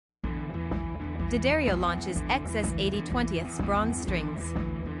D'Addario launches XS 80/20 bronze strings.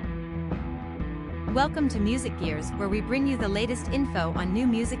 Welcome to Music Gears, where we bring you the latest info on new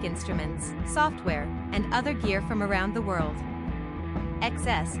music instruments, software, and other gear from around the world.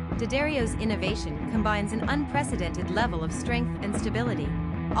 XS, D'Addario's innovation combines an unprecedented level of strength and stability,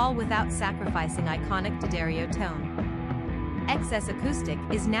 all without sacrificing iconic D'Addario tone. XS Acoustic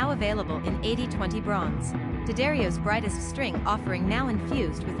is now available in 80/20 bronze, D'Addario's brightest string offering now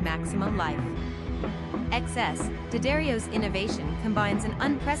infused with maximum life. XS, D'Addario's innovation combines an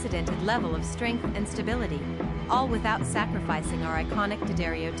unprecedented level of strength and stability, all without sacrificing our iconic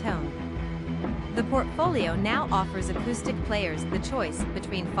D'Addario tone. The portfolio now offers acoustic players the choice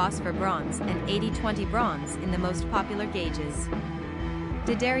between Phosphor Bronze and 80/20 bronze in the most popular gauges.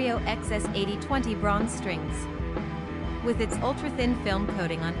 D'Addario XS 80/20 bronze strings. With its ultra-thin film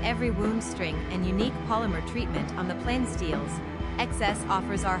coating on every wound string and unique polymer treatment on the plain steels, XS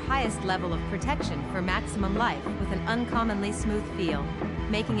offers our highest level of protection for maximum life with an uncommonly smooth feel,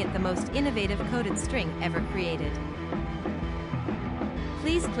 making it the most innovative coated string ever created.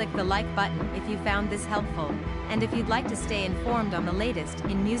 Please click the like button if you found this helpful, and if you'd like to stay informed on the latest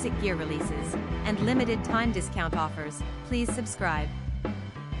in music gear releases and limited time discount offers, please subscribe.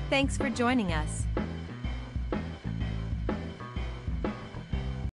 Thanks for joining us.